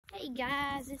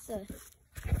guys, it's a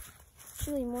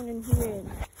chilly morning here in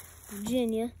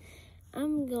Virginia.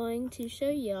 I'm going to show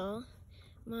y'all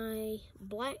my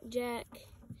blackjack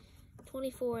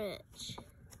 24-inch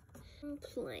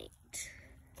complaint.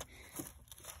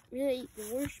 Really,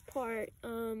 the worst part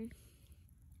that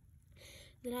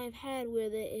I've had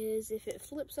with it is if it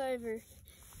flips over,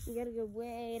 you gotta go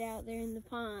way out there in the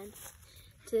pond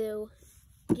to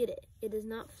get it. It does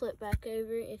not flip back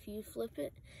over if you flip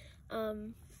it.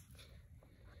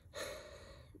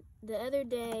 The other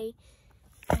day,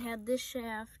 I had this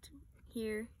shaft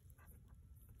here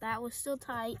that was still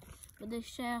tight, but this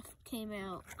shaft came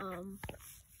out, and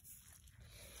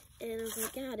I was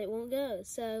like, God, it won't go.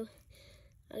 So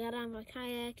I got on my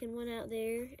kayak and went out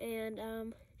there,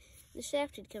 and the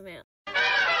shaft had come out.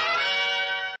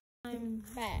 I'm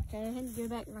back. I had to go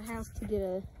back to my house to get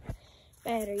a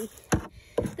battery.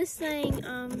 This thing,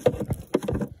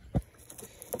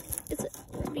 it's,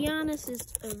 to be honest, is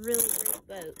a really great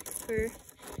boat.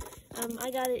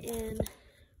 I got it in,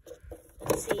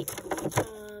 let's see,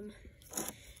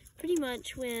 pretty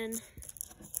much when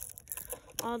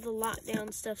all the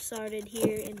lockdown stuff started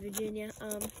here in Virginia.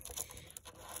 I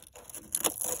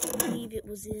believe it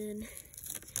was in,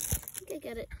 I think I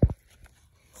got it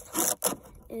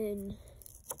in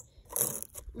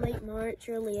late March,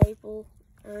 early April,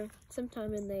 or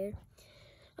sometime in there.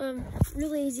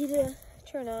 Really easy to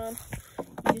turn on.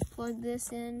 You just plug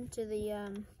this into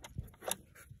the,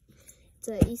 it's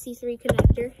a EC3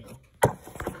 connector.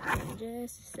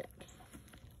 Just a sec.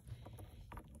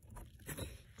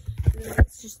 And then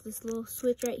it's just this little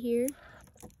switch right here.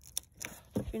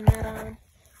 Turn that on.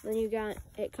 Then you got,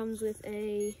 it comes with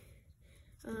a,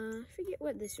 I forget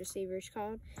what this receiver is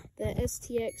called. The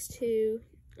STX2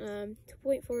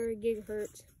 2.4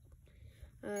 gigahertz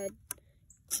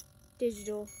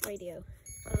digital radio.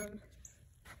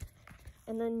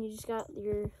 And then you just got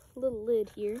your little lid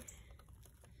here.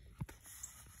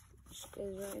 Just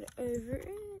goes right over it.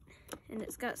 And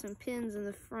it's got some pins in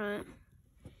the front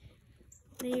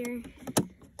there.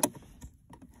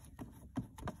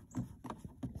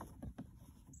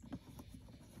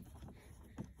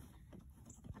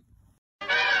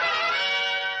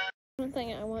 One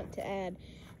thing I want to add,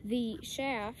 the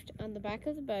shaft on the back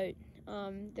of the boat,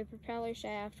 the propeller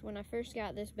shaft, when I first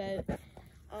got this boat,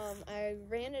 I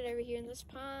ran it over here in this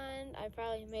pond. I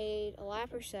probably made a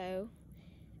lap or so,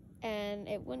 and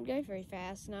it wouldn't go very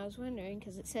fast, and I was wondering,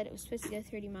 because it said it was supposed to go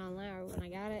 30 miles an hour when I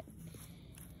got it.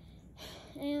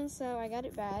 And so I got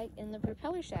it back, and the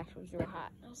propeller shaft was real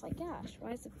hot. I was like, gosh,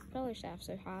 why is the propeller shaft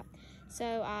so hot?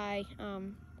 So I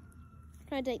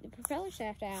tried to take the propeller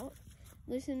shaft out,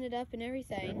 loosened it up and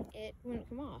everything. It wouldn't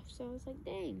come off. So I was like,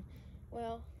 dang.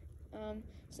 Well,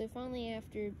 so finally,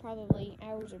 after probably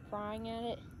hours of prying at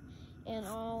it and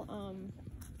all,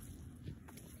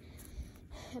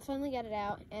 I finally got it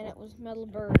out, and it was metal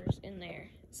burrs in there.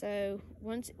 So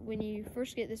when you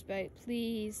first get this boat,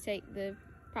 please take the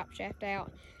prop shaft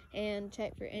out and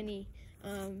check for any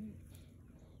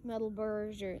metal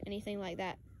burrs or anything like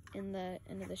that in the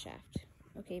end of the shaft.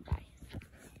 Okay, bye.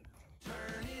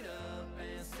 Turn it up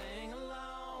and sing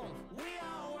along. We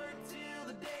all work till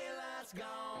the daylight's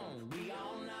gone. We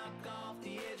all knock off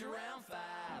the edge around 5.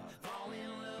 Fall in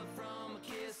love from a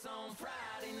kiss on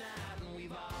Friday night, and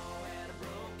we've all had a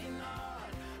broken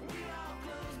heart. We all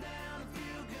closed down a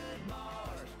few good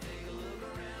bars. Take a look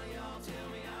around, y'all, tell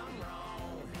me I'm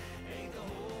wrong. Ain't the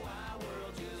whole wide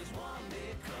world just one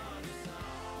big country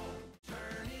song?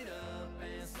 Turn it up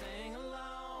and sing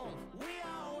along. We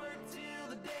all work till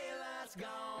the daylight's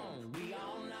gone. We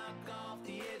all knock off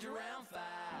the edge around 5.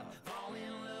 Fall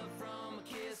in love from a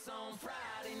kiss on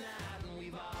Friday night, and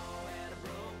we've all had a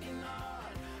broken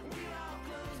heart. We all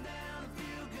closed down a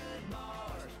few good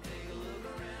bars. Take a look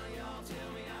around, y'all,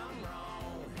 tell me I'm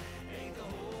wrong. Ain't the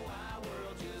whole wide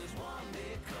world just one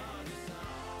big country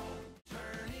song?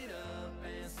 Turn it up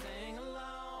and sing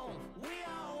along. We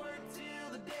all work till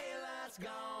the daylight's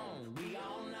gone. We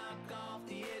all knock off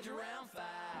the edge around 5.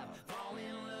 Fall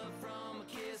in love from a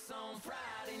kiss on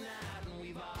Friday night, and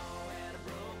we've all had a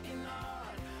broken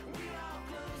heart. We all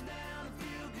closed down a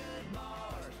few good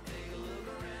bars. Take a look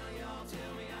around, y'all,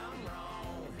 tell me I'm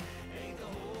wrong. Ain't the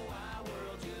whole wide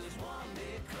world just one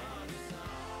big country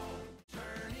song?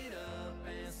 Turn it up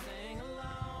and sing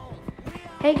along.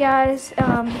 Hey guys,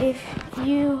 if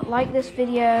you like this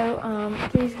video,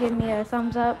 please give me a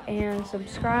thumbs up and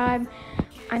subscribe.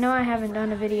 I know I haven't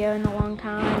done a video in a long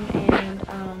time, and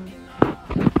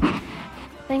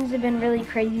things have been really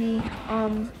crazy,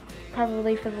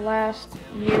 probably for the last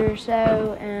year or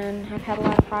so, and I've had a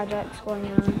lot of projects going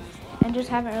on, and just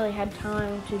haven't really had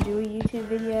time to do a YouTube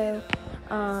video.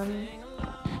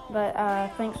 But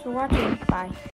thanks for watching. Bye.